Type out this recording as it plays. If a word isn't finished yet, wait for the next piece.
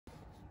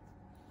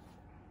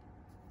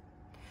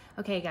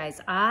Okay guys,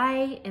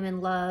 I am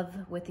in love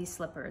with these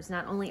slippers.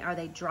 Not only are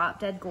they drop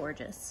dead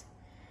gorgeous,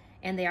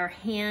 and they are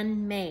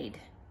handmade.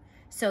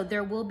 So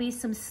there will be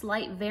some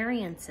slight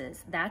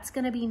variances. That's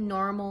gonna be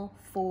normal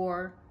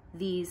for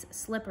these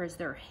slippers.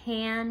 They're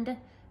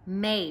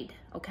handmade,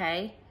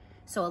 okay?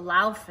 So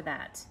allow for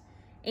that.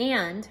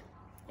 And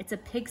it's a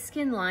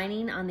pigskin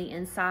lining on the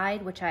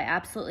inside, which I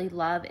absolutely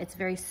love. It's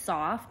very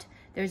soft.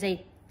 There's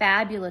a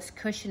fabulous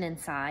cushion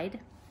inside.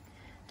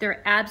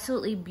 They're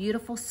absolutely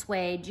beautiful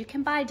suede. You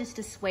can buy just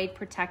a suede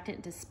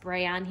protectant to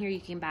spray on here.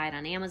 You can buy it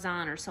on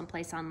Amazon or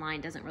someplace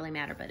online, doesn't really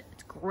matter, but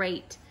it's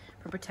great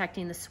for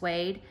protecting the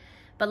suede.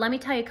 But let me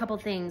tell you a couple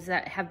things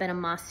that have been a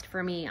must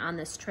for me on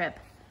this trip.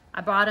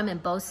 I brought them in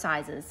both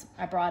sizes.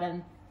 I brought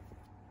them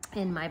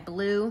in my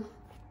blue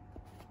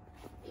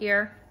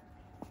here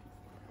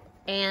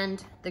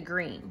and the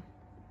green,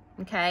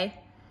 okay?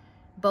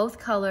 Both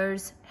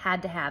colors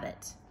had to have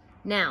it.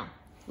 Now,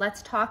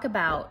 let's talk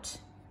about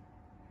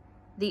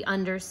the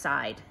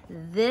underside.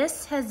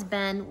 This has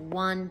been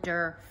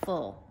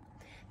wonderful.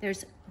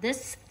 There's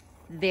this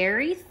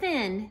very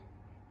thin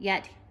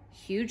yet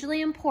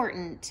hugely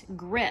important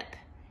grip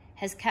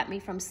has kept me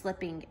from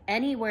slipping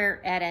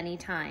anywhere at any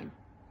time.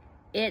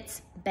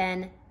 It's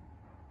been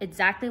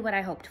exactly what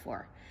I hoped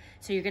for.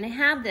 So you're gonna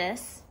have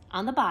this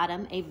on the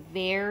bottom, a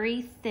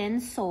very thin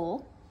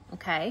sole,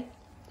 okay?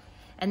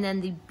 And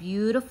then the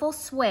beautiful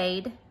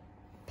suede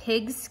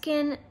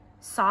pigskin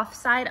soft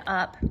side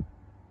up,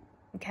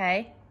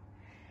 okay?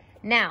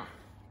 Now,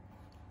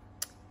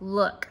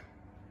 look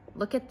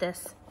at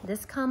this.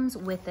 This comes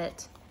with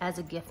it as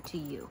a gift to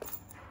you.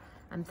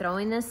 I'm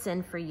throwing this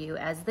in for you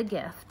as the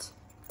gift,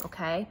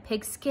 okay?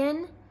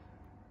 Pigskin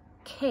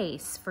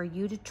case for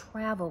you to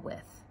travel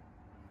with.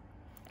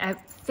 It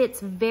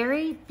fits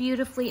very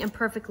beautifully and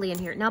perfectly in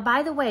here. Now,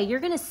 by the way, you're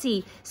gonna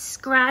see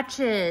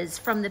scratches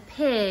from the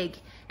pig,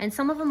 and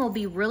some of them will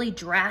be really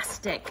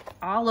drastic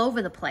all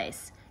over the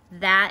place.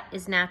 That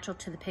is natural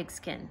to the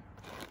pigskin,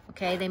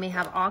 okay? They may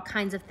have all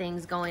kinds of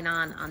things going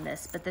on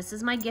this, but this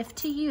is my gift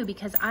to you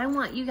because I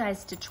want you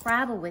guys to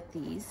travel with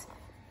these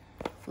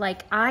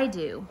like I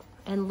do.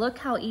 And look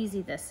how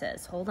easy this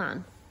is. Hold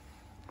on.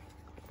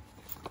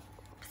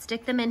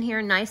 Stick them in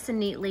here nice and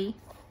neatly,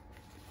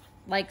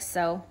 like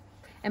so.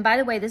 And by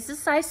the way, this is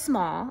size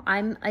small.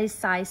 I'm a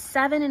size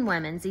 7 in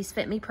women's. These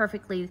fit me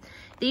perfectly.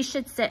 These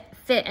should fit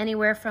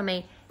anywhere from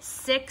a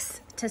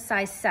 6 to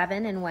size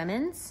 7 in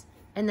women's.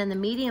 And then the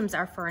mediums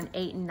are for an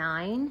 8 and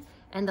 9,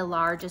 and the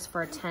large is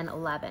for a 10,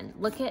 11.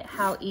 Look at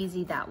how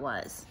easy that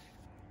was.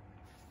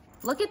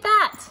 Look at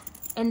that.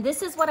 And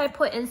this is what I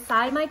put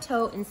inside my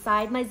tote,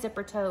 inside my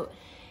zipper tote,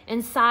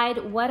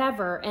 inside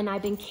whatever, and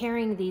I've been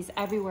carrying these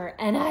everywhere,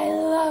 and I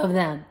love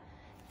them.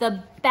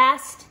 The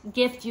best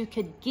gift you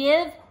could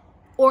give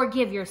or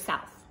give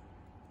yourself.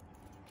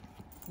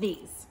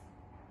 These.